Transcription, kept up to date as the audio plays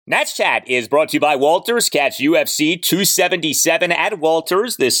Nats Chat is brought to you by Walters. Catch UFC 277 at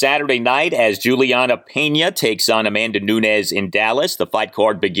Walters this Saturday night as Juliana Pena takes on Amanda Nunes in Dallas. The fight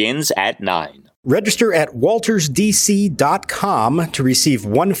card begins at 9. Register at waltersdc.com to receive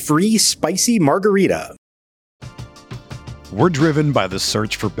one free spicy margarita. We're driven by the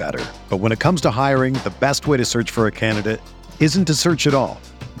search for better. But when it comes to hiring, the best way to search for a candidate isn't to search at all.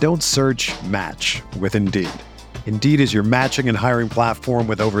 Don't search, match with Indeed. Indeed is your matching and hiring platform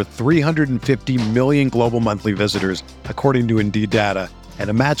with over 350 million global monthly visitors, according to Indeed data,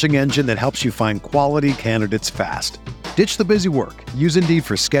 and a matching engine that helps you find quality candidates fast. Ditch the busy work. Use Indeed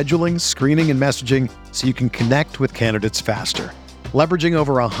for scheduling, screening, and messaging so you can connect with candidates faster. Leveraging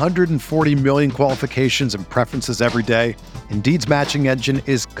over 140 million qualifications and preferences every day, Indeed's matching engine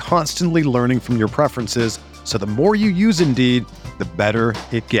is constantly learning from your preferences, so the more you use Indeed, the better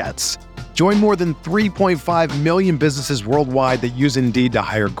it gets. Join more than 3.5 million businesses worldwide that use Indeed to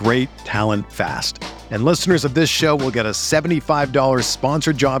hire great talent fast. And listeners of this show will get a $75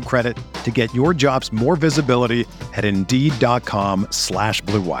 sponsored job credit to get your jobs more visibility at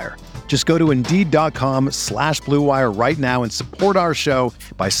Indeed.com/Blue Wire. Just go to Indeed.com/Blue Wire right now and support our show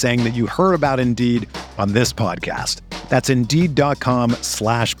by saying that you heard about Indeed on this podcast. That's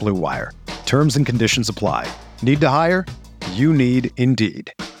Indeed.com/Blue Wire. Terms and conditions apply. Need to hire? You need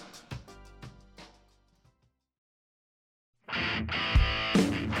Indeed.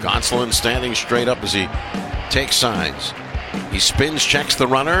 Gonsolin standing straight up as he takes signs. He spins, checks the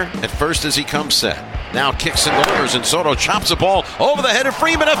runner at first as he comes set. Now kicks and delivers, and Soto chops the ball over the head of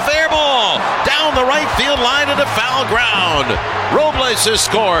Freeman. A fair ball down the right field line into foul ground. Robles has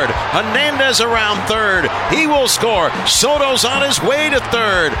scored. Hernandez around third. He will score. Soto's on his way to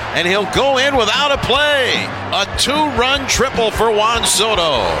third, and he'll go in without a play. A two-run triple for Juan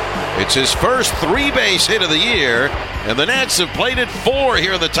Soto. It's his first three-base hit of the year, and the Nats have played it 4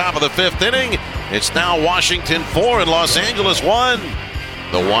 here at the top of the 5th inning. It's now Washington 4 and Los Angeles 1.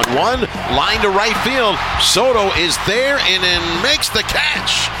 The 1-1, line to right field. Soto is there and then makes the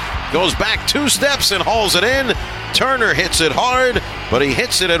catch. Goes back 2 steps and hauls it in. Turner hits it hard, but he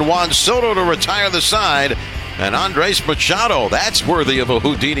hits it at Juan Soto to retire the side. And Andres Machado, that's worthy of a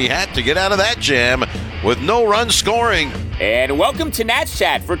Houdini hat to get out of that jam with no run scoring. And welcome to Nats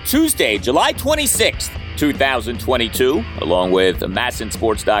Chat for Tuesday, July 26th. 2022, along with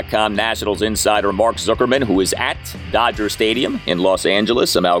MASNsports.com Nationals insider Mark Zuckerman, who is at Dodger Stadium in Los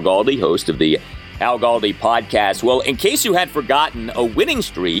Angeles. I'm Al Galdi, host of the Al Galdi podcast. Well, in case you had forgotten, a winning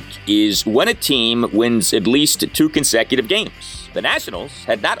streak is when a team wins at least 2 consecutive games. The Nationals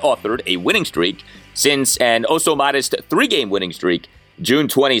had not authored a winning streak since an oh-so-modest 3-game winning streak, June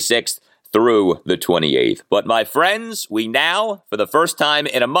 26th through the 28th. But my friends, we now, for the first time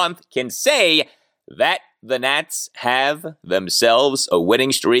in a month, can say that the Nats have themselves a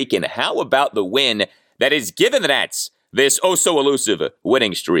winning streak. And how about the win that has given the Nats this oh-so-elusive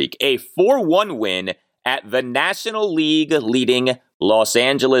winning streak? A 4-1 win at the National League leading Los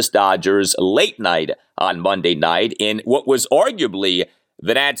Angeles Dodgers late night on Monday night in what was arguably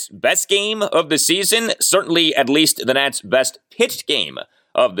the Nats' best game of the season, certainly at least the Nats' best pitched game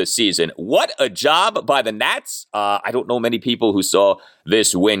of the season. What a job by the Nats. I don't know many people who saw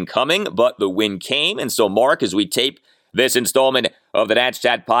this win coming, but the win came. And so, Mark, as we tape this installment of the Nats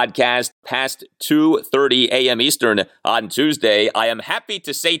Chat podcast past 2:30 a.m. Eastern on Tuesday, I am happy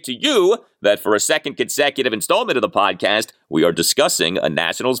to say to you that for a second consecutive installment of the podcast, we are discussing a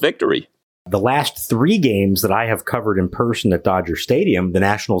Nationals victory. The last 3 games that I have covered in person at Dodger Stadium, the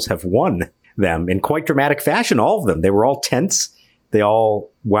Nationals have won them in quite dramatic fashion, all of them. They were all tense. They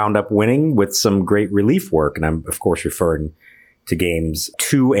all wound up winning with some great relief work. And I'm, of course, referring to games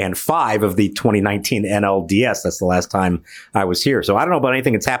 2 and 5 of the 2019 NLDS. That's the last time I was here. So I don't know about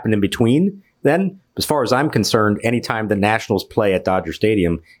anything that's happened in between then. As far as I'm concerned, anytime the Nationals play at Dodger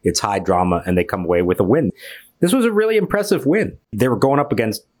Stadium, it's high drama and they come away with a win. This was a really impressive win. They were going up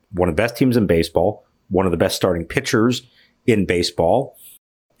against one of the best teams in baseball, one of the best starting pitchers in baseball.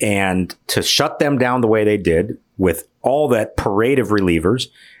 And to shut them down the way they did with all that parade of relievers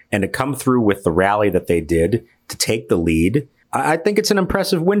and to come through with the rally that they did to take the lead, I think it's an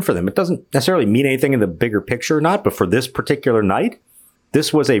impressive win for them. It doesn't necessarily mean anything in the bigger picture or not, but for this particular night,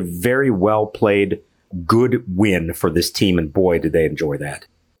 this was a very well played, good win for this team. And boy, did they enjoy that.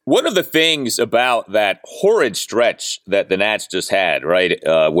 One of the things about that horrid stretch that the Nats just had, right,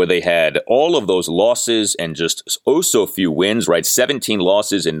 where they had all of those losses and just so few wins, right, 17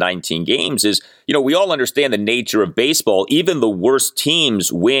 losses in 19 games is, we all understand the nature of baseball. Even the worst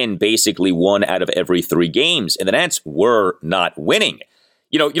teams win basically 1 out of every 3 games, and the Nats were not winning.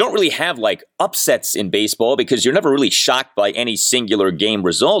 you don't really have like upsets in baseball because you're never really shocked by any singular game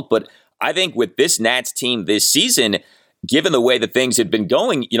result. But I think with this Nats team this season, given the way that things had been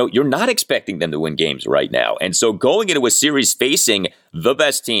going, you're not expecting them to win games right now. And so going into a series facing the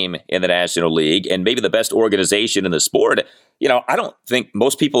best team in the National League and maybe the best organization in the sport, I don't think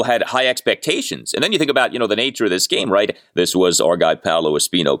most people had high expectations. And then you think about, the nature of this game, right? This was our guy Paolo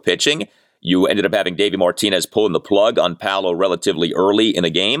Espino pitching. You ended up having Davey Martinez pulling the plug on Paolo relatively early in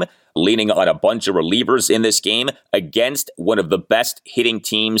the game, leaning on a bunch of relievers in this game against one of the best hitting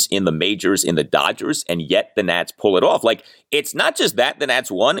teams in the majors in the Dodgers, and yet the Nats pull it off. Like, it's not just that the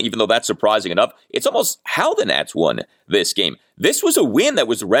Nats won, even though that's surprising enough. It's almost how the Nats won this game. This was a win that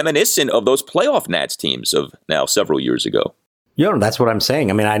was reminiscent of those playoff Nats teams of now several years ago. That's what I'm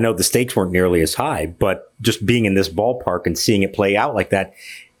saying. I mean, I know the stakes weren't nearly as high, but just being in this ballpark and seeing it play out like that,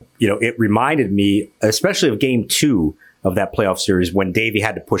 it reminded me, especially of game 2 of that playoff series when Davey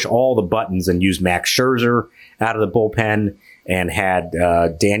had to push all the buttons and use Max Scherzer out of the bullpen and had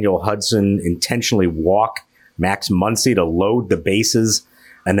Daniel Hudson intentionally walk Max Muncy to load the bases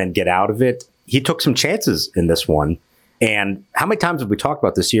and then get out of it. He took some chances in this one. And how many times have we talked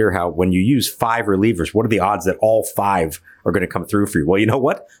about this year, how when you use 5 relievers, what are the odds that all 5 are going to come through for you? Well, you know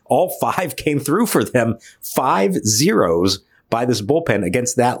what? All 5 came through for them. 5 zeros by this bullpen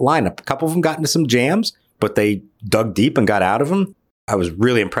against that lineup. A couple of them got into some jams, but they dug deep and got out of them. I was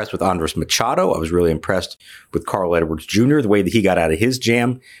really impressed with Andres Machado. I was really impressed with Carl Edwards Jr., the way that he got out of his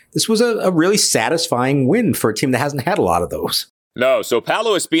jam. This was a really satisfying win for a team that hasn't had a lot of those. No, so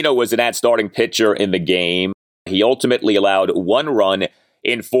Paolo Espino was the Nats starting pitcher in the game. He ultimately allowed 1 run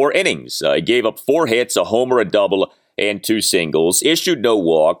in 4 innings. He gave up 4 hits, a homer, a double, and 2 singles. Issued no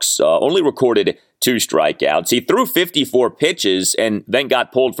walks, only recorded 2 strikeouts. He threw 54 pitches and then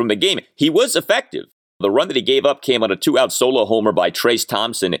got pulled from the game. He was effective. The run that he gave up came on a 2-out solo homer by Trace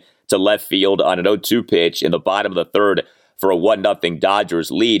Thompson to left field on an 0-2 pitch in the bottom of the 3rd for a 1-0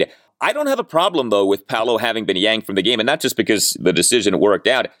 Dodgers lead. I don't have a problem, though, with Paolo having been yanked from the game, and not just because the decision worked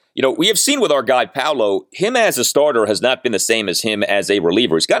out. We have seen with our guy Paolo, him as a starter has not been the same as him as a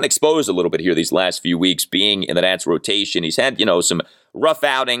reliever. He's gotten exposed a little bit here these last few weeks being in the Nats rotation. He's had, some rough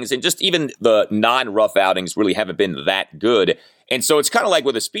outings, and just even the non-rough outings really haven't been that good. And so it's kind of like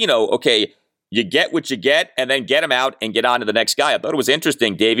with Espino, okay, you get what you get, and then get him out and get on to the next guy. I thought it was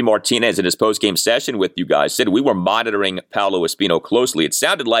interesting. Davey Martinez in his post-game session with you guys said we were monitoring Paolo Espino closely. It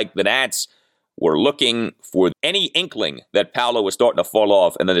sounded like the Nats were looking for any inkling that Paolo was starting to fall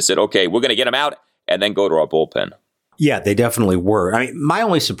off, and then they said, okay, we're going to get him out and then go to our bullpen. Yeah, they definitely were. I mean, my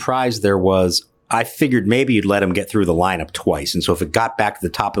only surprise there was I figured maybe you'd let him get through the lineup twice. And so if it got back to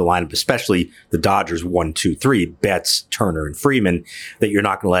the top of the lineup, especially the Dodgers 1, 2, 3, Betts, Turner, and Freeman, that you're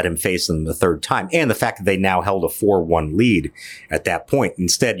not going to let him face them the 3rd time. And the fact that they now held a 4-1 lead at that point.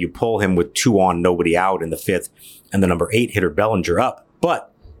 Instead, you pull him with 2 on, nobody out in the 5th, and the number 8 hitter Bellinger up.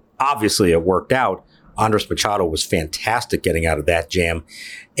 But obviously it worked out. Andres Machado was fantastic getting out of that jam.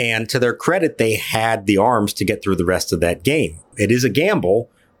 And to their credit, they had the arms to get through the rest of that game. It is a gamble.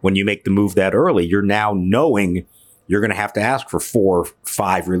 When you make the move that early, you're now knowing you're going to have to ask for 4 or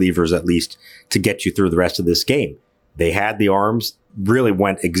 5 relievers at least to get you through the rest of this game. They had the arms, really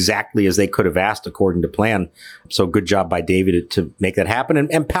went exactly as they could have asked according to plan. So good job by David to make that happen.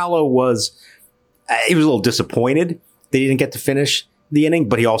 And Paolo was a little disappointed that he didn't get to finish the inning,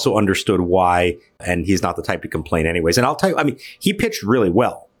 but he also understood why, and he's not the type to complain anyways. And I'll tell you, he pitched really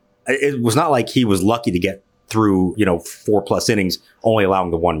well. It was not like he was lucky to get through, 4+ innings, only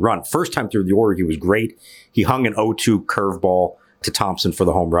allowing the 1 run. First time through the order, he was great. He hung an 0-2 curveball to Thompson for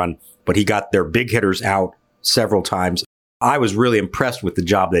the home run, but he got their big hitters out several times. I was really impressed with the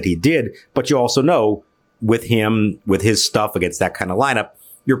job that he did, but you also know with him, with his stuff against that kind of lineup,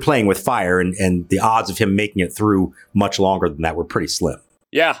 you're playing with fire, and the odds of him making it through much longer than that were pretty slim.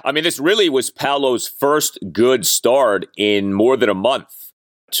 Yeah, this really was Paolo's first good start in more than a month.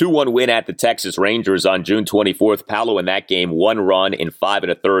 2-1 win at the Texas Rangers on June 24th. Paolo in that game, 1 run in 5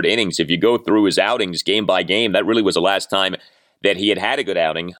 1/3 innings. If you go through his outings game by game, that really was the last time that he had a good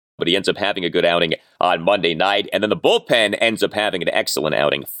outing. But he ends up having a good outing on Monday night. And then the bullpen ends up having an excellent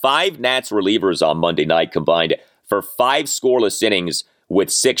outing. 5 Nats relievers on Monday night combined for 5 scoreless innings with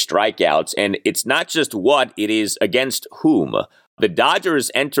 6 strikeouts. And it's not just what, it is against whom. The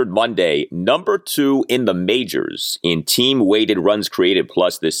Dodgers entered Monday number 2 in the majors in team-weighted runs created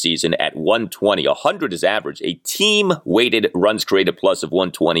plus this season at 120. 100 is average. A team-weighted runs created plus of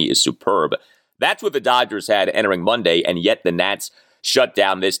 120 is superb. That's what the Dodgers had entering Monday, and yet the Nats shut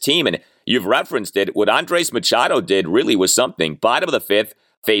down this team. And you've referenced it. What Andres Machado did really was something. Bottom of the 5th,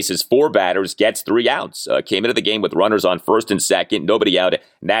 faces 4 batters, gets 3 outs. Came into the game with runners on first and second, nobody out.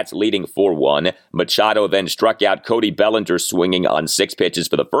 Nats leading 4-1. Machado then struck out Cody Bellinger swinging on 6 pitches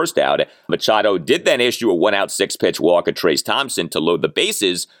for the first out. Machado did then issue a 1-out 6-pitch walk at Trace Thompson to load the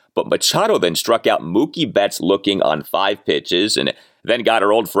bases, but Machado then struck out Mookie Betts looking on 5 pitches and then got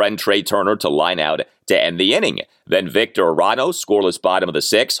our old friend Trey Turner to line out to end the inning. Then Victor Arano, scoreless bottom of the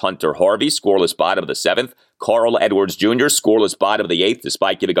 6th. Hunter Harvey, scoreless bottom of the 7th. Carl Edwards Jr., scoreless bottom of the 8th,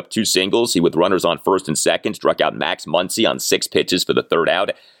 despite giving up 2 singles. He, with runners on first and second, struck out Max Muncy on 6 pitches for the 3rd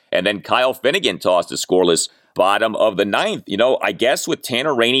out. And then Kyle Finnegan tossed a scoreless bottom of the 9th. You know, I guess with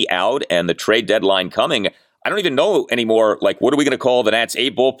Tanner Rainey out and the trade deadline coming, I don't even know anymore, like, what are we going to call the Nats A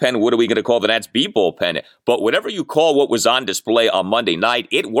bullpen? What are we going to call the Nats B bullpen? But whatever you call what was on display on Monday night,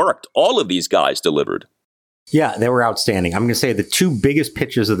 it worked. All of these guys delivered. Yeah, they were outstanding. I'm going to say the 2 biggest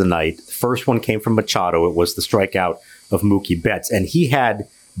pitches of the night. The first one came from Machado. It was the strikeout of Mookie Betts, and he had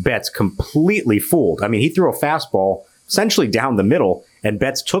Betts completely fooled. I mean, he threw a fastball essentially down the middle, and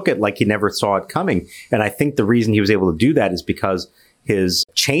Betts took it like he never saw it coming. And I think the reason he was able to do that is because his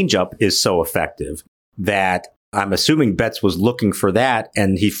changeup is so effective that I'm assuming Betts was looking for that,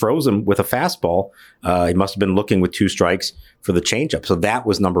 and he froze him with a fastball. He must have been looking with 2 strikes for the changeup. So that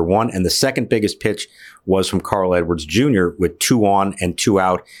was number 1. And the second biggest pitch was from Carl Edwards Jr. with 2 on and 2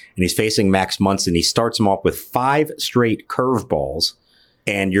 out. And he's facing Max Muncy. He starts him off with 5 straight curveballs.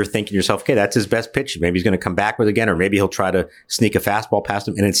 And you're thinking to yourself, okay, that's his best pitch. Maybe he's going to come back with it again, or maybe he'll try to sneak a fastball past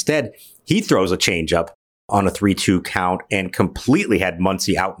him. And instead, he throws a changeup on a 3-2 count and completely had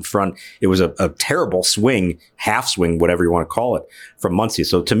Muncy out in front. It was a terrible swing, half swing, whatever you want to call it, from Muncy.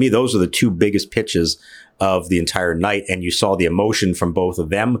 So to me, those are the 2 biggest pitches of the entire night. And you saw the emotion from both of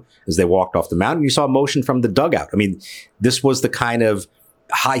them as they walked off the mound. And you saw emotion from the dugout. I mean, this was the kind of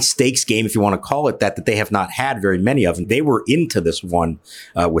high stakes game, if you want to call it that they have not had very many of. And they were into this one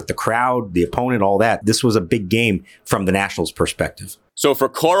with the crowd, the opponent, all that. This was a big game from the Nationals' perspective. So for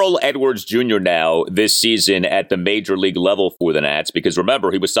Carl Edwards Jr. now this season at the major league level for the Nats, because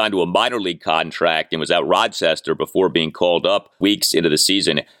remember, he was signed to a minor league contract and was out Rochester before being called up weeks into the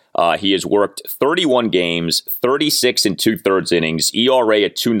season. He has worked 31 games, 36 and 2/3 innings, ERA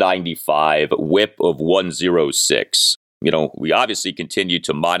at 2.95, whip of 1.06. You know, we obviously continue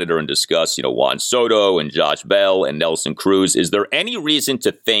to monitor and discuss, Juan Soto and Josh Bell and Nelson Cruz. Is there any reason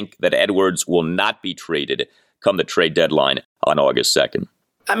to think that Edwards will not be traded come the trade deadline on August 2nd?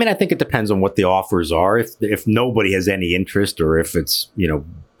 I mean, I think it depends on what the offers are. If nobody has any interest, or if it's,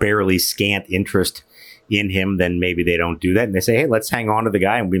 barely scant interest in him, then maybe they don't do that. And they say, hey, let's hang on to the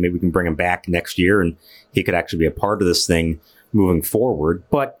guy and maybe we can bring him back next year and he could actually be a part of this thing moving forward.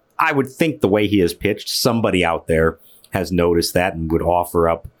 But I would think the way he has pitched, somebody out there has noticed that and would offer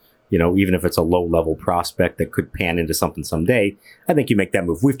up, even if it's a low-level prospect that could pan into something someday. I think you make that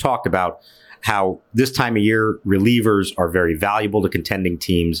move. We've talked about how this time of year, relievers are very valuable to contending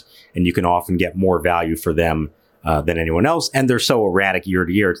teams, and you can often get more value for them than anyone else. And they're so erratic year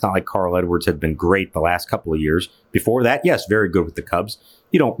to year. It's not like Carl Edwards had been great the last couple of years. Before that, yes, very good with the Cubs.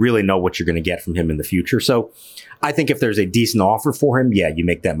 You don't really know what you're going to get from him in the future. So I think if there's a decent offer for him, yeah, you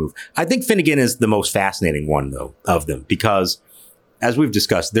make that move. I think Finnegan is the most fascinating one, though, of them, because as we've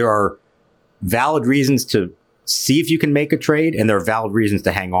discussed, there are valid reasons to see if you can make a trade, and there are valid reasons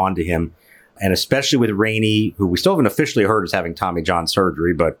to hang on to him. And especially with Rainey, who we still haven't officially heard is having Tommy John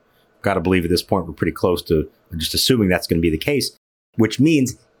surgery, but got to believe at this point we're pretty close to just assuming that's going to be the case, which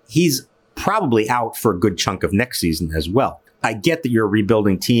means he's probably out for a good chunk of next season as well. I get that you're a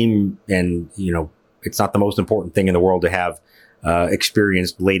rebuilding team and, it's not the most important thing in the world to have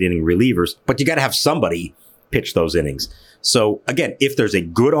experienced late inning relievers, but you got to have somebody pitch those innings. So again, if there's a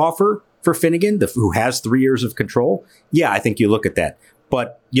good offer for Finnegan, who has 3 years of control, yeah, I think you look at that.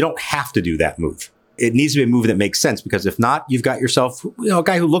 But you don't have to do that move. It needs to be a move that makes sense, because if not, you've got yourself a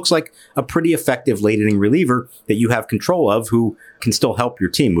guy who looks like a pretty effective late inning reliever that you have control of, who can still help your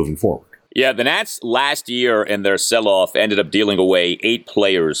team moving forward. Yeah, the Nats last year in their sell-off ended up dealing away 8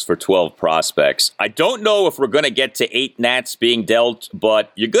 players for 12 prospects. I don't know if we're going to get to 8 Nats being dealt,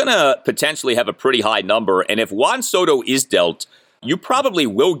 but you're going to potentially have a pretty high number. And if Juan Soto is dealt, you probably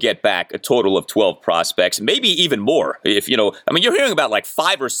will get back a total of 12 prospects, maybe even more. If you're hearing about like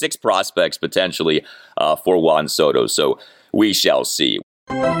 5 or 6 prospects potentially for Juan Soto. So we shall see.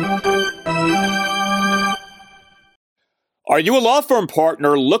 Are you a law firm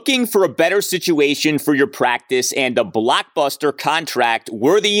partner looking for a better situation for your practice and a blockbuster contract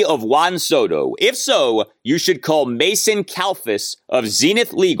worthy of Juan Soto? If so, you should call Mason Kalfas of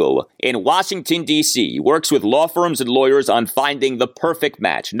Zenith Legal in Washington, D.C. He works with law firms and lawyers on finding the perfect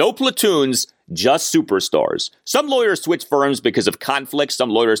match. No platoons, just superstars. Some lawyers switch firms because of conflict. Some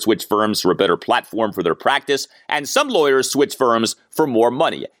lawyers switch firms for a better platform for their practice. And some lawyers switch firms for more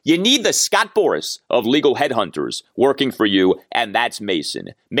money. You need the Scott Boras of legal headhunters working for you, and that's Mason.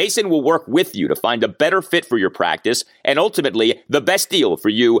 Mason will work with you to find a better fit for your practice and ultimately the best deal for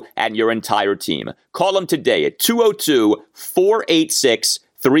you and your entire team. Call him today at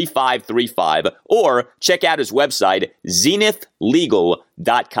 202-486-3535 or check out his website,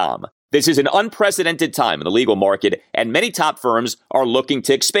 zenithlegal.com. This is an unprecedented time in the legal market, and many top firms are looking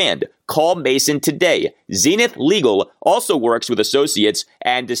to expand. Call Mason today. Zenith Legal also works with associates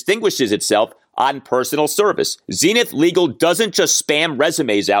and distinguishes itself on personal service. Zenith Legal doesn't just spam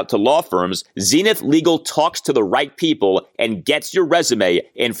resumes out to law firms. Zenith Legal talks to the right people and gets your resume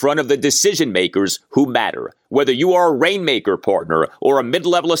in front of the decision makers who matter. Whether you are a Rainmaker partner or a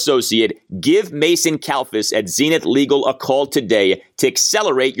mid-level associate, give Mason Kalfas at Zenith Legal a call today to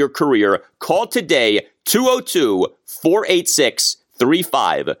accelerate your career. Call today,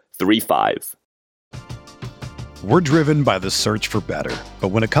 202-486-3535. We're driven by the search for better. But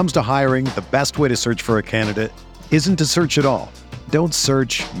when it comes to hiring, the best way to search for a candidate isn't to search at all. Don't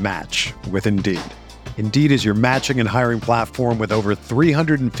search, match with Indeed. Indeed is your matching and hiring platform with over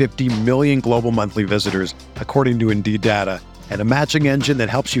 350 million global monthly visitors, according to Indeed data, and a matching engine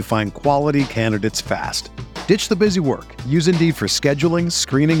that helps you find quality candidates fast. Ditch the busy work. Use Indeed for scheduling,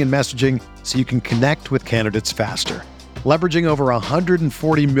 screening, and messaging so you can connect with candidates faster. Leveraging over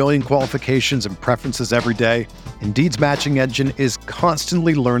 140 million qualifications and preferences every day, Indeed's matching engine is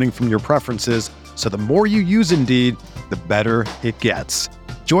constantly learning from your preferences, so the more you use Indeed, the better it gets.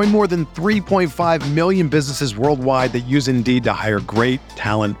 Join more than 3.5 million businesses worldwide that use Indeed to hire great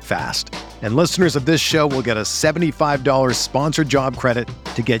talent fast. And listeners of this show will get a $75 sponsored job credit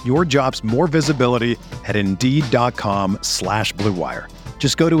to get your jobs more visibility at Indeed.com/Blue Wire.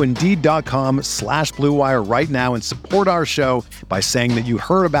 Just go to Indeed.com/Blue Wire right now and support our show by saying that you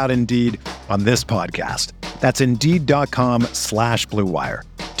heard about Indeed on this podcast. That's Indeed.com/Blue Wire.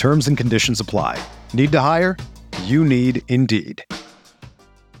 Terms and conditions apply. Need to hire? You need Indeed.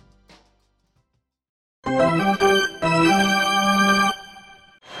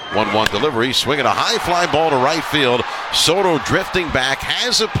 1-1 delivery, swinging a high fly ball to right field. Soto drifting back,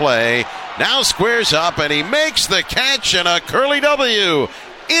 has a play, now squares up, and he makes the catch, and a curly W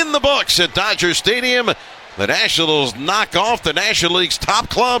in the books at Dodger Stadium. The Nationals knock off the National League's top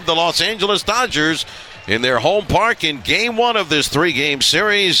club, the Los Angeles Dodgers, in their home park in Game 1 of this 3-game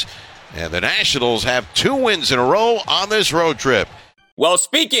series. And the Nationals have 2 wins in a row on this road trip. Well,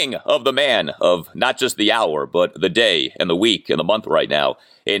 speaking of the man of not just the hour, but the day and the week and the month right now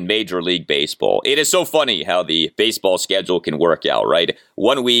in Major League Baseball, it is so funny how the baseball schedule can work out, right?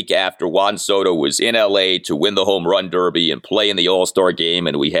 1 week after Juan Soto was in L.A. to win the home run derby and play in the All-Star game,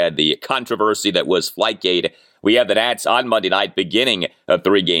 and we had the controversy that was Flightgate, we have the Nats on Monday night beginning a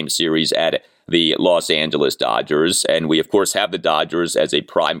 3-game series at the Los Angeles Dodgers, and we, of course, have the Dodgers as a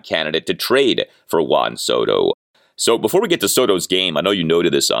prime candidate to trade for Juan Soto. So before we get to Soto's game, I know you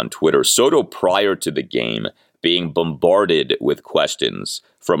noted this on Twitter. Soto, prior to the game, being bombarded with questions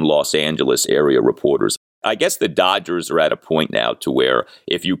from Los Angeles area reporters. I guess the Dodgers are at a point now to where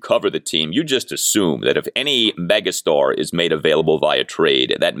if you cover the team, you just assume that if any megastar is made available via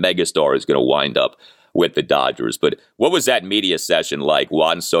trade, that megastar is going to wind up with the Dodgers. But what was that media session like,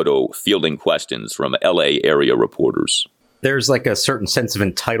 Juan Soto fielding questions from LA area reporters? There's like a certain sense of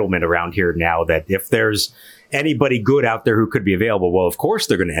entitlement around here now that if there's anybody good out there who could be available, well, of course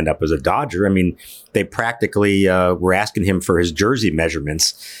they're going to end up as a Dodger. I mean, they practically were asking him for his jersey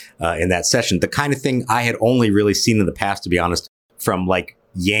measurements in that session. The kind of thing I had only really seen in the past, to be honest, from like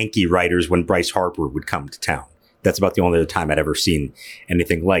Yankee writers when Bryce Harper would come to town. That's about the only other time I'd ever seen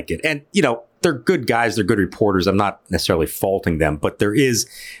anything like it. And, you know, they're good guys. They're good reporters. I'm not necessarily faulting them, but there is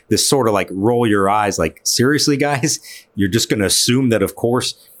this sort of like roll your eyes, like, seriously, guys, you're just going to assume that, of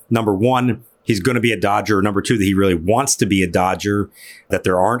course, number one, he's going to be a Dodger. Number two, that he really wants to be a Dodger, that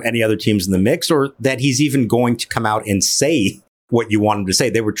there aren't any other teams in the mix, or that he's even going to come out and say what you want him to say.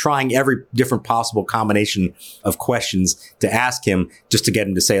 They were trying every different possible combination of questions to ask him just to get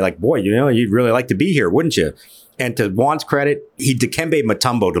him to say, like, boy, you know, you'd really like to be here, wouldn't you? And to Juan's credit, he Dikembe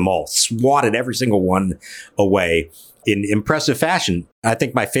Mutombo them all, swatted every single one away in impressive fashion. I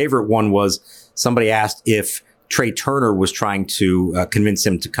think my favorite one was somebody asked if Trey Turner was trying to convince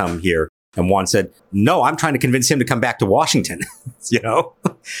him to come here. And Juan said, no, I'm trying to convince him to come back to Washington, you know?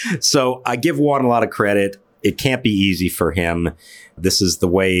 So I give Juan a lot of credit. It can't be easy for him. This is the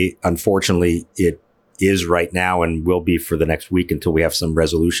way, unfortunately, it is right now and will be for the next week until we have some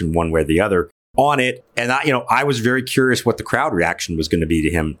resolution one way or the other on it. And I was very curious what the crowd reaction was going to be to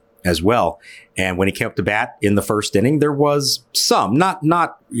him as well. And when he came up to bat in the first inning, there was some, not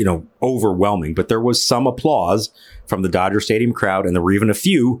overwhelming, but there was some applause from the Dodger Stadium crowd. And there were even a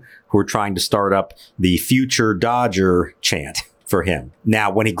few who were trying to start up the future Dodger chant for him.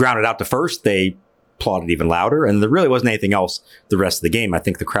 Now, when he grounded out to first, they applauded even louder. And there really wasn't anything else the rest of the game. I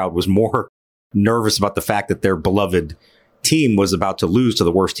think the crowd was more nervous about the fact that their beloved team was about to lose to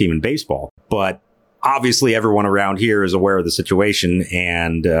the worst team in baseball. But obviously, everyone around here is aware of the situation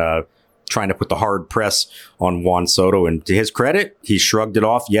and trying to put the hard press on Juan Soto. And to his credit, he shrugged it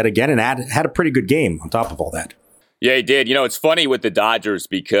off yet again and had a pretty good game on top of all that. Yeah, he did. It's funny with the Dodgers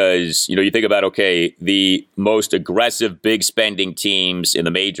because, you think about, okay, the most aggressive, big spending teams in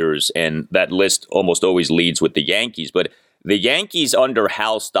the majors, and that list almost always leads with the Yankees. But the Yankees under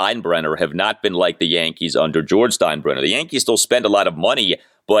Hal Steinbrenner have not been like the Yankees under George Steinbrenner. The Yankees still spend a lot of money,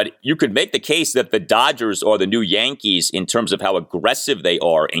 but you could make the case that the Dodgers are the new Yankees in terms of how aggressive they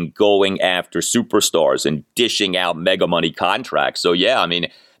are in going after superstars and dishing out mega money contracts. So, yeah,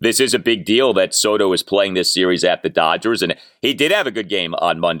 this is a big deal that Soto is playing this series at the Dodgers, and he did have a good game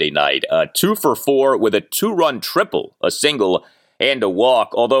on Monday night. 2 for 4 with a 2-run triple, a single, and a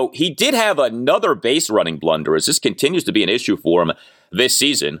walk, although he did have another base running blunder, as this continues to be an issue for him this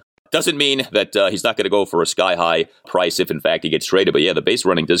season. Doesn't mean that he's not going to go for a sky-high price if, in fact, he gets traded. But, yeah, the base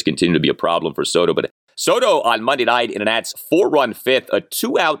running does continue to be a problem for Soto. But Soto on Monday night in an Nats 4-run fifth, a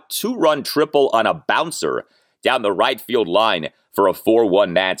 2-out, 2-run triple on a bouncer down the right field line for a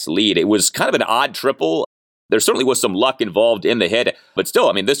 4-1 Nats lead. It was kind of an odd triple. There certainly was some luck involved in the hit, but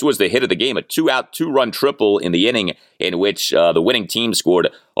still, this was the hit of the game, a 2-out, 2-run triple in the inning in which the winning team scored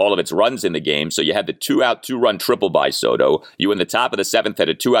all of its runs in the game. So you had the 2-out, 2-run triple by Soto. You in the top of the 7th had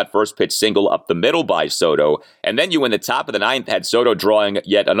a 2-out first pitch single up the middle by Soto. And then you in the top of the 9th had Soto drawing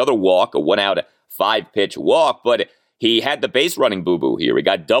yet another walk, a 1-out, 5-pitch walk, but he had the base running boo-boo here. He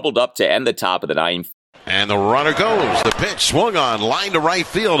got doubled up to end the top of the 9th. And the runner goes. The pitch swung on, line to right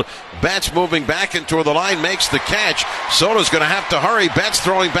field. Betts moving back and toward the line, makes the catch. Soto's going to have to hurry. Betts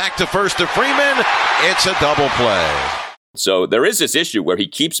throwing back to first to Freeman. It's a double play. So there is this issue where he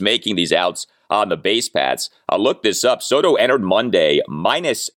keeps making these outs on the base paths. I'll look this up. Soto entered Monday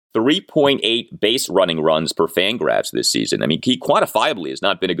minus 3.8 base running runs per Fangraphs this season. He quantifiably has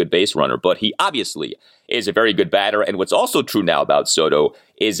not been a good base runner, but he obviously is a very good batter. And what's also true now about Soto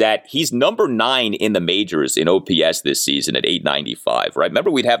is that he's number 9 in the majors in OPS this season at 895, right? Remember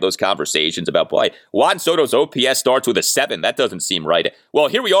we'd have those conversations about, boy, Juan Soto's OPS starts with a 7. That doesn't seem right. Well,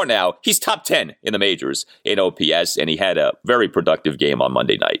 here we are now. He's top 10 in the majors in OPS, and he had a very productive game on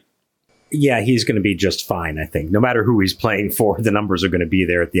Monday night. Yeah, he's going to be just fine, I think. No matter who he's playing for, the numbers are going to be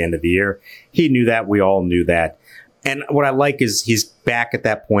there at the end of the year. He knew that. We all knew that. And what I like is he's back at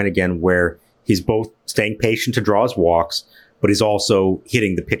that point again where he's both staying patient to draw his walks, but he's also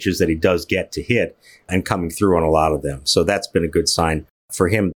hitting the pitches that he does get to hit and coming through on a lot of them. So that's been a good sign for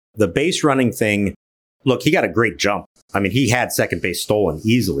him. The base running thing, look, he got a great jump. He had second base stolen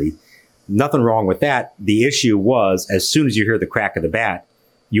easily. Nothing wrong with that. The issue was as soon as you hear the crack of the bat,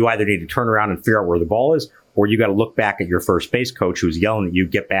 you either need to turn around and figure out where the ball is, or you got to look back at your first base coach who's yelling at you,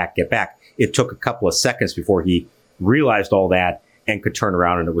 get back, get back. It took a couple of seconds before he realized all that and could turn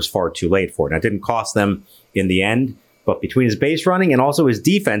around, and it was far too late for it. Now, it didn't cost them in the end, but between his base running and also his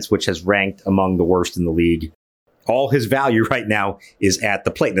defense, which has ranked among the worst in the league, all his value right now is at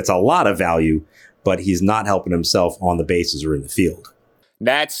the plate. That's a lot of value, but he's not helping himself on the bases or in the field.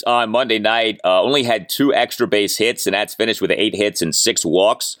 Nats on Monday night only had 2 extra base hits, and Nats finished with 8 hits and 6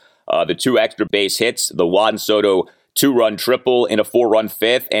 walks. The 2 extra base hits, the Juan Soto 2-run triple in a 4-run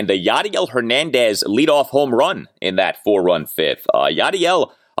fifth, and the Yadiel Hernandez leadoff home run in that 4-run fifth.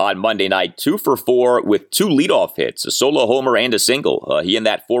 Yadiel on Monday night, 2 for 4 with 2 leadoff hits, a solo homer and a single. He in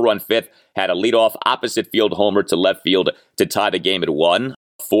that 4-run fifth had a leadoff opposite field homer to left field to tie the game at 1,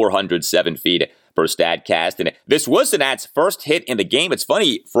 407 feet per StatCast. And this was the Nats' first hit in the game. It's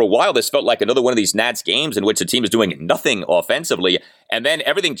funny, for a while this felt like another one of these Nats games in which the team is doing nothing offensively, and then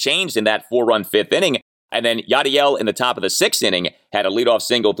everything changed in that 4-run fifth inning. And then Yadiel in the top of the 6th inning had a leadoff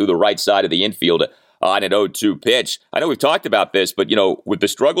single through the right side of the infield on an 0-2 pitch. I know we've talked about this, but, with the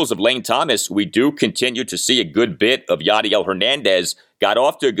struggles of Lane Thomas, we do continue to see a good bit of Yadiel Hernandez. Got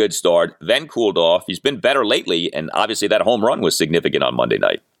off to a good start, then cooled off. He's been better lately, and obviously that home run was significant on Monday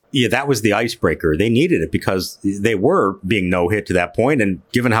night. Yeah, that was the icebreaker. They needed it because they were being no-hit to that point, and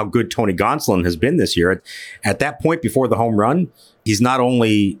given how good Tony Gonsolin has been this year, at that point before the home run, he's not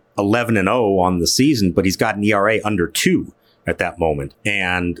only 11-0 on the season, but he's got an ERA under 2 at that moment.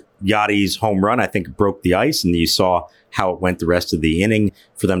 And Yadi's home run, I think, broke the ice, and you saw how it went the rest of the inning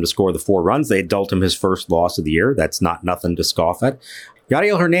for them to score the 4 runs. They dealt him his first loss of the year. That's not nothing to scoff at.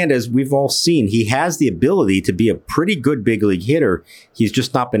 Yadiel Hernandez, we've all seen, he has the ability to be a pretty good big league hitter. He's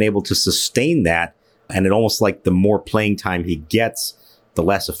just not been able to sustain that. And it almost like the more playing time he gets, the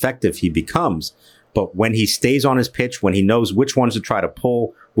less effective he becomes. But when he stays on his pitch, when he knows which ones to try to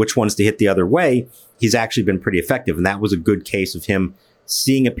pull, which ones to hit the other way, he's actually been pretty effective. And that was a good case of him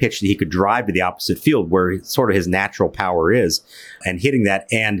seeing a pitch that he could drive to the opposite field where sort of his natural power is and hitting that.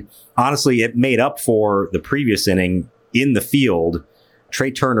 And honestly, it made up for the previous inning in the field.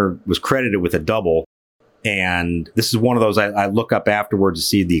 Trey Turner was credited with a double. And this is one of those I look up afterwards to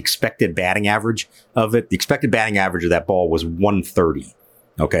see the expected batting average of it. The expected batting average of that ball was 130.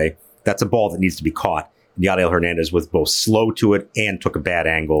 Okay. That's a ball that needs to be caught. And Yadiel Hernandez was both slow to it and took a bad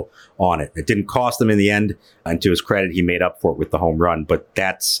angle on it. It didn't cost him in the end. And to his credit, he made up for it with the home run. But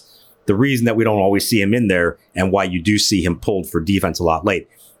that's the reason that we don't always see him in there and why you do see him pulled for defense a lot late.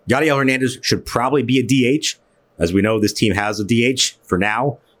 Yadiel Hernandez should probably be a DH. As we know, this team has a DH for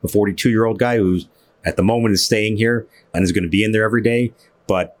now, a 42-year-old guy who's at the moment is staying here and is going to be in there every day.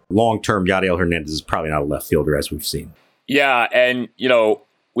 But long-term, Yadiel Hernandez is probably not a left fielder as we've seen. Yeah, and,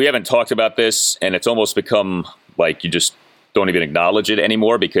 we haven't talked about this, and it's almost become like you just don't even acknowledge it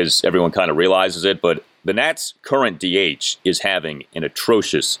anymore because everyone kind of realizes it. But the Nats' current DH is having an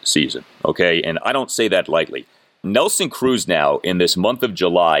atrocious season, okay? And I don't say that lightly. Nelson Cruz now, in this month of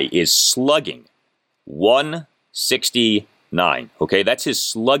July, is slugging 169, okay? That's his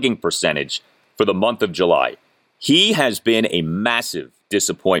slugging percentage for the month of July. He has been a massive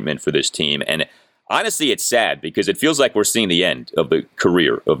disappointment for this team, and honestly, it's sad because it feels like we're seeing the end of the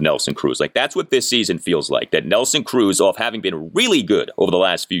career of Nelson Cruz. Like, that's what this season feels like, that Nelson Cruz, off having been really good over the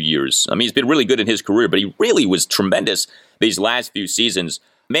last few years, I mean, he's been really good in his career, but he really was tremendous these last few seasons.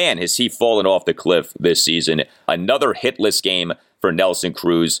 Man, has he fallen off the cliff this season. Another hitless game for Nelson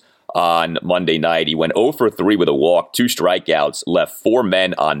Cruz on Monday night. He went 0 for 3 with a walk, 2 strikeouts, left 4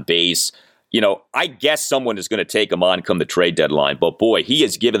 men on base. I guess someone is going to take him on come the trade deadline. But boy, he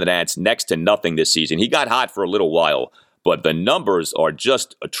has given the Nats next to nothing this season. He got hot for a little while, but the numbers are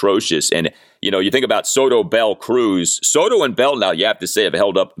just atrocious. And, you think about Soto, Bell, Cruz. Soto and Bell now, you have to say, have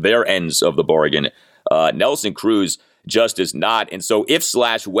held up their ends of the bargain. Nelson Cruz just is not. And so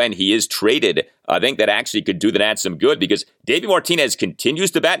if/when he is traded, I think that actually could do the Nats some good because Davey Martinez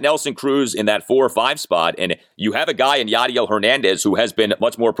continues to bat Nelson Cruz in that 4 or 5 spot. And you have a guy in Yadiel Hernandez who has been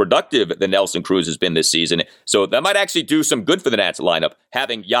much more productive than Nelson Cruz has been this season. So that might actually do some good for the Nats lineup,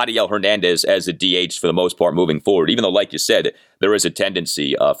 having Yadiel Hernandez as a DH for the most part moving forward, even though, like you said, there is a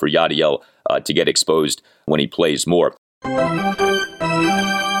tendency for Yadiel to get exposed when he plays more.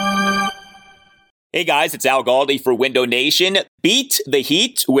 Hey guys, it's Al Galdi for Window Nation. Beat the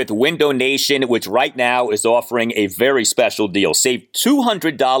heat with Window Nation, which right now is offering a very special deal. Save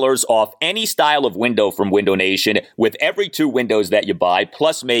 $200 off any style of window from Window Nation with every 2 windows that you buy,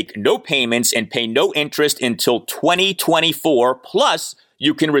 plus make no payments and pay no interest until 2024, plus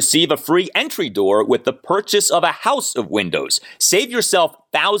you can receive a free entry door with the purchase of a house of windows. Save yourself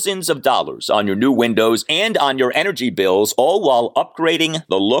thousands of dollars on your new windows and on your energy bills, all while upgrading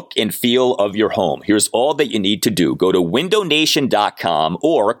the look and feel of your home. Here's all that you need to do. Go to windownation.com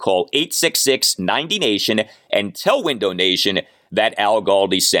or call 866-90NATION and tell Window Nation that Al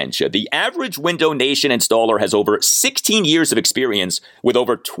Galdi sent you. The average Window Nation installer has over 16 years of experience with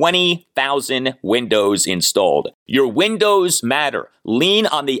over 20,000 windows installed. Your windows matter. Lean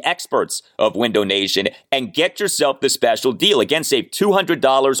on the experts of Window Nation and get yourself the special deal. Again, save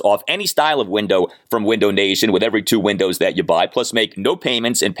 $200 off any style of window from Window Nation with every 2 windows that you buy, plus make no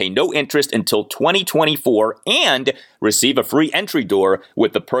payments and pay no interest until 2024 and receive a free entry door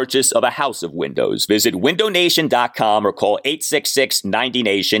with the purchase of a house of windows. Visit windownation.com or call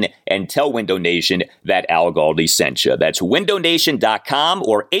 866-90NATION and tell Window Nation that Al Galdi sent you. That's windownation.com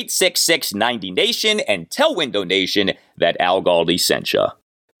or 866-90NATION and tell Window Nation that Al Galdi sent you.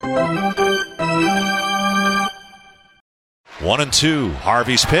 1-2,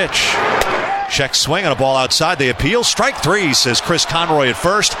 Harvey's pitch. Check swing on a ball outside. They appeal. Strike 3, says Chris Conroy at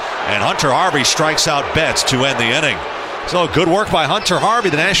first. And Hunter Harvey strikes out Betts to end the inning. So good work by Hunter Harvey.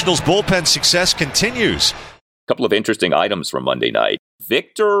 The Nationals' bullpen success continues. A couple of interesting items from Monday night.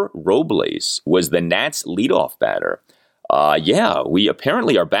 Victor Robles was the Nats' leadoff batter. We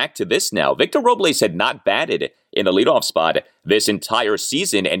apparently are back to this now. Victor Robles had not batted in the leadoff spot this entire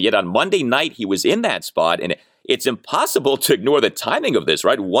season, and yet on Monday night he was in that spot, and it's impossible to ignore the timing of this,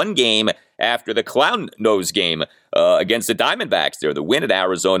 right? 1 game after the clown nose game against the Diamondbacks there, the win at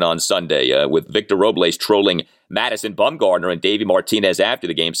Arizona on Sunday with Victor Robles trolling Madison Bumgarner and Davey Martinez after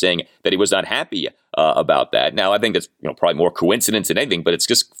the game saying that he was not happy about that. Now, I think that's probably more coincidence than anything, but it's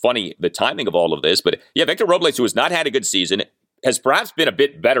just funny, the timing of all of this. But yeah, Victor Robles, who has not had a good season, has perhaps been a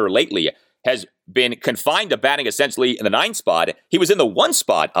bit better lately, has been confined to batting essentially in the 9 spot. He was in the 1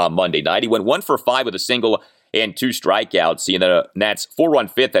 spot on Monday night. He went 1 for 5 with a single and 2 strikeouts. Seeing the Nats 4-run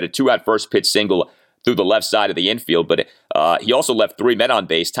fifth, had a 2-out first pitch single through the left side of the infield. But he also left 3 men on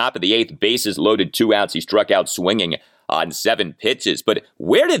base. Top of the 8th, bases loaded, 2 outs. He struck out swinging on 7 pitches. But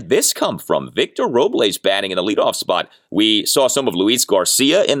where did this come from? Victor Robles batting in the leadoff spot. We saw some of Luis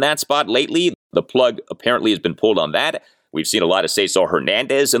Garcia in that spot lately. The plug apparently has been pulled on that. We've seen a lot of Cesar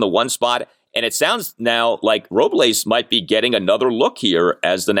Hernandez in the 1 spot, and it sounds now like Robles might be getting another look here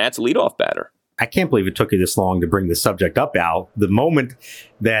as the Nats leadoff batter. I can't believe it took you this long to bring the subject up, Al. The moment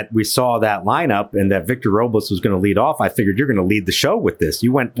that we saw that lineup and that Victor Robles was going to lead off, I figured you're going to lead the show with this.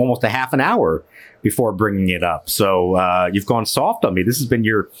 You went almost a half an hour before bringing it up. So you've gone soft on me. This has been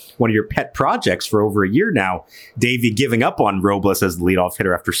one of your pet projects for over a year now, Davey giving up on Robles as the leadoff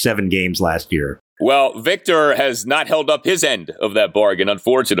hitter after 7 games last year. Well, Victor has not held up his end of that bargain,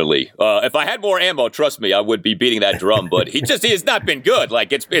 unfortunately. If I had more ammo, trust me, I would be beating that drum. But he has not been good.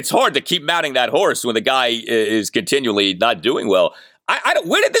 Like it's hard to keep mounting that horse when the guy is continually not doing well. I don't.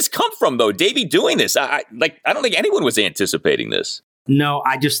 Where did this come from, though? Davey doing this? I don't think anyone was anticipating this. No,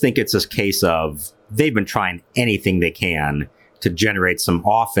 I just think it's a case of they've been trying anything they can to generate some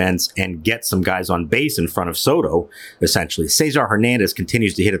offense and get some guys on base in front of Soto, essentially. Cesar Hernandez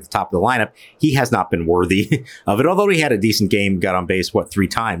continues to hit at the top of the lineup. He has not been worthy of it, although he had a decent game, got on base, 3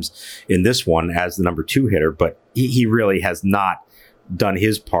 times in this one as the number 2 hitter, but he really has not done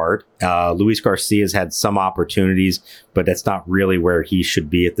his part. Luis Garcia's had some opportunities, but that's not really where he should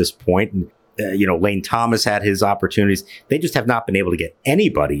be at this point. And, Lane Thomas had his opportunities. They just have not been able to get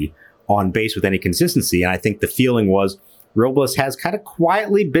anybody on base with any consistency. And I think the feeling was, Robles has kind of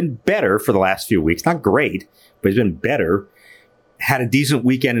quietly been better for the last few weeks. Not great, but he's been better. Had a decent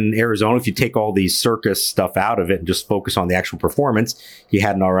weekend in Arizona. If you take all the circus stuff out of it and just focus on the actual performance, he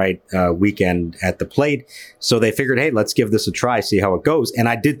had an all right weekend at the plate. So they figured, hey, let's give this a try, see how it goes. And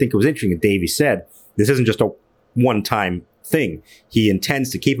I did think it was interesting that Davey said, this isn't just a one-time thing. He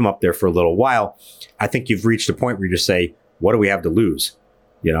intends to keep him up there for a little while. I think you've reached a point where you just say, what do we have to lose?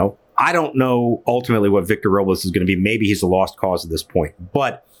 I don't know ultimately what Victor Robles is going to be. Maybe he's a lost cause at this point.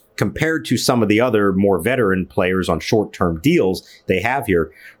 But compared to some of the other more veteran players on short-term deals they have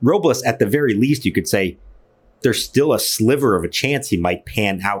here, Robles, at the very least, you could say there's still a sliver of a chance he might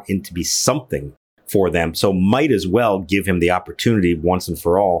pan out into be something for them. So might as well give him the opportunity once and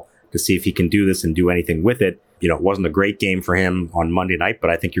for all to see if he can do this and do anything with it. It wasn't a great game for him on Monday night,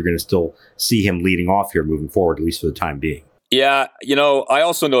 but I think you're going to still see him leading off here moving forward, at least for the time being. Yeah, I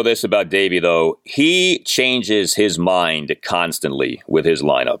also know this about Davey, though. He changes his mind constantly with his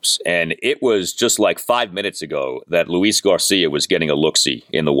lineups. And it was just like 5 minutes ago that Luis Garcia was getting a look-see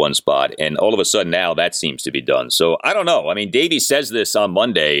in the 1 spot. And all of a sudden now that seems to be done. So I don't know. I mean, Davey says this on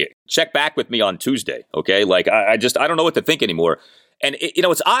Monday. Check back with me on Tuesday, okay? Like, I don't know what to think anymore. And,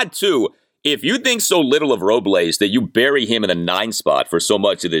 it's odd, too. If you think so little of Robles that you bury him in the 9 spot for so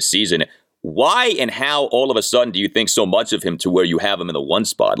much of this season, why and how all of a sudden do you think so much of him to where you have him in the 1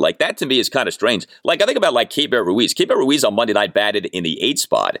 spot? Like, that to me is kind of strange. Like, I think about Keibert Ruiz. Keibert Ruiz on Monday night batted in the 8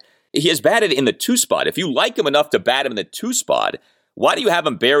 spot. He has batted in the 2 spot. If you like him enough to bat him in the 2 spot, why do you have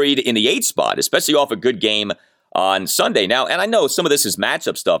him buried in the 8 spot, especially off a good game on Sunday? Now, and I know some of this is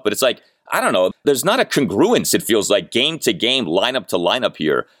matchup stuff, but it's like, I don't know. There's not a congruence, it feels like, game to game, lineup to lineup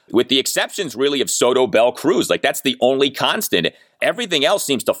here, with the exceptions really of Soto, Bell, Cruz. Like, that's the only constant. Everything else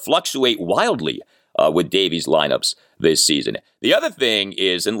seems to fluctuate wildly with Davey's lineups this season. The other thing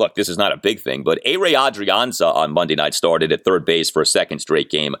is, and look, this is not a big thing, but A-Ray Adrianza on Monday night started at third base for a second straight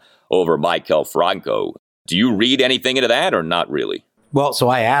game over Maikel Franco. Do you read anything into that or not really? Well, so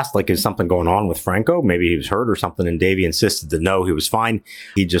I asked, is something going on with Franco? Maybe he was hurt or something, and Davey insisted that no, he was fine.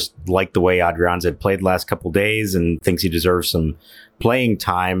 He just liked the way Adrianza had played the last couple of days and thinks he deserves some playing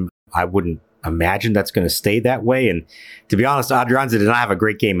time. I wouldn't imagine that's going to stay that way. And to be honest, Adrianza did not have a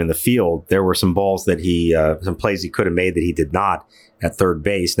great game in the field. There were some balls that some plays he could have made that he did not at third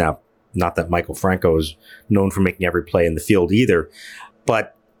base. Now, not that Maikel Franco is known for making every play in the field either,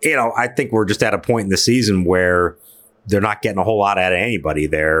 but I think we're just at a point in the season where they're not getting a whole lot out of anybody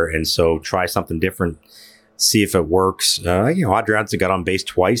there. And so try something different, see if it works. Adrianza got on base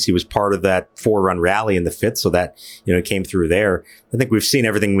twice. He was part of that 4-run rally in the 5th. So that, came through there. I think we've seen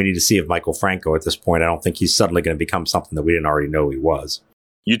everything we need to see of Maikel Franco at this point. I don't think he's suddenly going to become something that we didn't already know he was.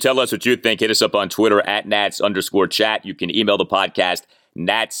 You tell us what you think. Hit us up on Twitter at @Nats_chat. You can email the podcast,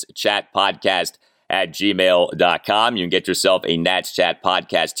 natschatpodcast gmail.com. You can get yourself a Nats Chat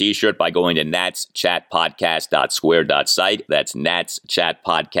Podcast t-shirt by going to natschatpodcast.square.site. That's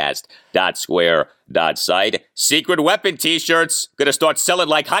natschatpodcast.square.site. Secret Weapon t-shirts going to start selling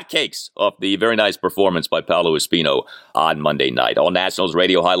like hotcakes off the very nice performance by Paolo Espino on Monday night. All Nationals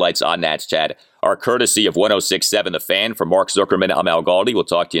radio highlights on Nats Chat are courtesy of 106.7 The Fan. For Mark Zuckerman, I'm Al Galdi. We'll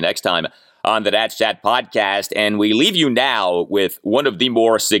talk to you next time on the Nats Chat Podcast, and we leave you now with one of the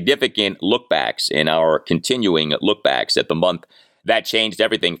more significant lookbacks in our continuing lookbacks at the month that changed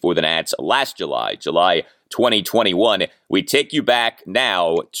everything for the Nats last July 2021. We take you back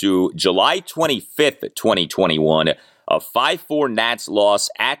now to July 25th, 2021, a 5-4 Nats loss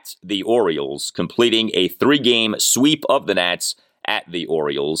at the Orioles, completing a 3-game sweep of the Nats at the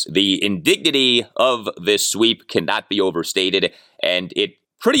Orioles. The indignity of this sweep cannot be overstated, and it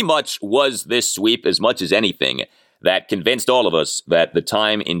pretty much was this sweep, as much as anything, that convinced all of us that the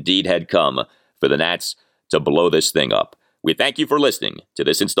time indeed had come for the Nats to blow this thing up. We thank you for listening to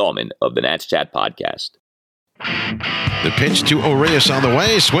this installment of the Nats Chat Podcast. The pitch to Urias on the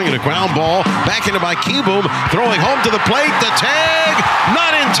way, swinging a ground ball, back into by Kieboom, throwing home to the plate, the tag,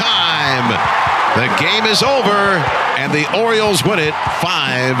 not in time. The game is over, and the Orioles win it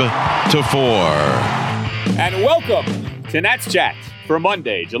 5-4. And welcome to Nats Chat for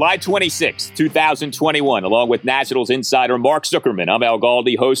Monday, July 26, 2021, along with Nationals insider Mark Zuckerman. I'm Al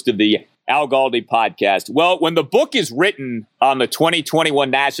Galdi, host of the Al Galdi Podcast. Well, when the book is written on the 2021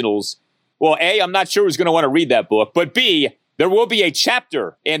 Nationals, well, A, I'm not sure who's going to want to read that book, but B, there will be a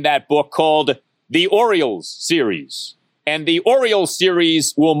chapter in that book called The Orioles Series. And the Orioles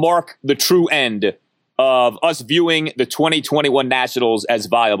Series will mark the true end of us viewing the 2021 Nationals as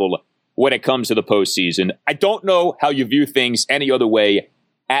viable when it comes to the postseason. I don't know how you view things any other way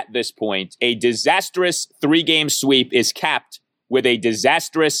at this point. A disastrous 3-game sweep is capped with a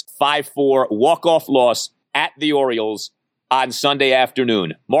disastrous 5-4 walk-off loss at the Orioles on Sunday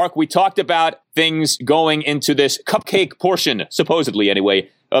afternoon. Mark, we talked about things going into this cupcake portion, supposedly anyway,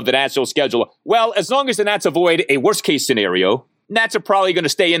 of the National schedule. Well, as long as the Nats avoid a worst-case scenario, Nats are probably going to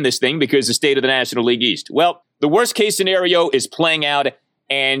stay in this thing because the state of the National League East. Well, the worst-case scenario is playing out,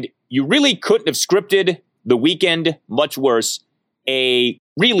 and you really couldn't have scripted the weekend much worse. A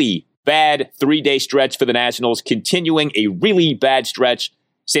really bad 3-day stretch for the Nationals, continuing a really bad stretch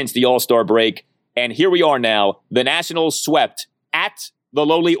since the All-Star break. And here we are now. The Nationals swept at the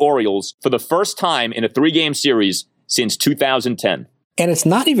lowly Orioles for the first time in a 3-game series since 2010. And it's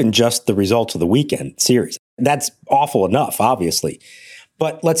not even just the results of the weekend series. That's awful enough, obviously.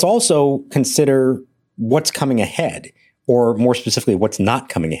 But let's also consider what's coming ahead, or more specifically, what's not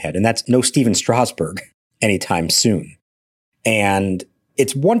coming ahead. And that's no Steven Strasburg anytime soon. And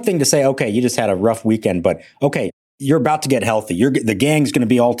it's one thing to say, okay, you just had a rough weekend, but okay, you're about to get healthy. The gang's going to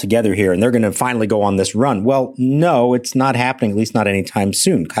be all together here, and they're going to finally go on this run. Well, no, it's not happening, at least not anytime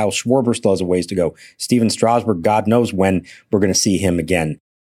soon. Kyle Schwarber still has a ways to go. Steven Strasburg, God knows when we're going to see him again.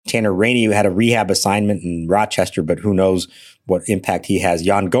 Tanner Rainey had a rehab assignment in Rochester, but who knows what impact he has.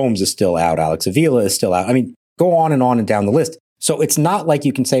 Jan Gomes is still out. Alex Avila is still out. I mean, go on and down the list. So it's not like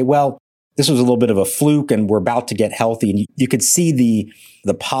you can say, well, this was a little bit of a fluke and we're about to get healthy. And you could see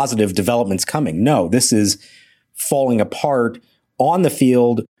the positive developments coming. No, this is falling apart on the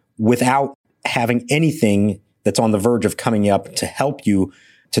field without having anything that's on the verge of coming up to help you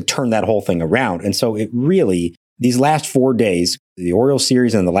to turn that whole thing around. And so it really, these last 4 days, the Orioles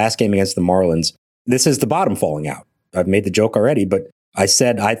series and the last game against the Marlins, this is the bottom falling out. I've made the joke already, but I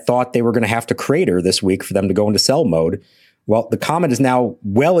said I thought they were going to have to crater this week for them to go into sell mode. Well, the comet is now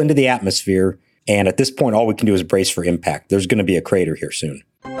well into the atmosphere, and at this point, all we can do is brace for impact. There's going to be a crater here soon.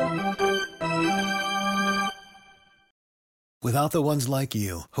 Without the ones like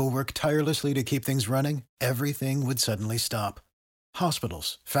you, who work tirelessly to keep things running, everything would suddenly stop.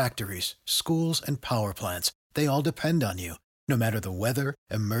 Hospitals, factories, schools, and power plants, they all depend on you. No matter the weather,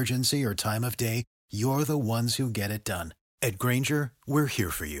 emergency, or time of day, you're the ones who get it done. At Grainger, we're here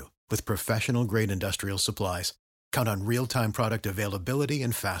for you with professional-grade industrial supplies. Count on real-time product availability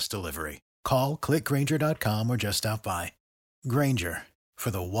and fast delivery. Call, click Grainger.com, or just stop by. Grainger, for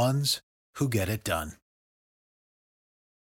the ones who get it done.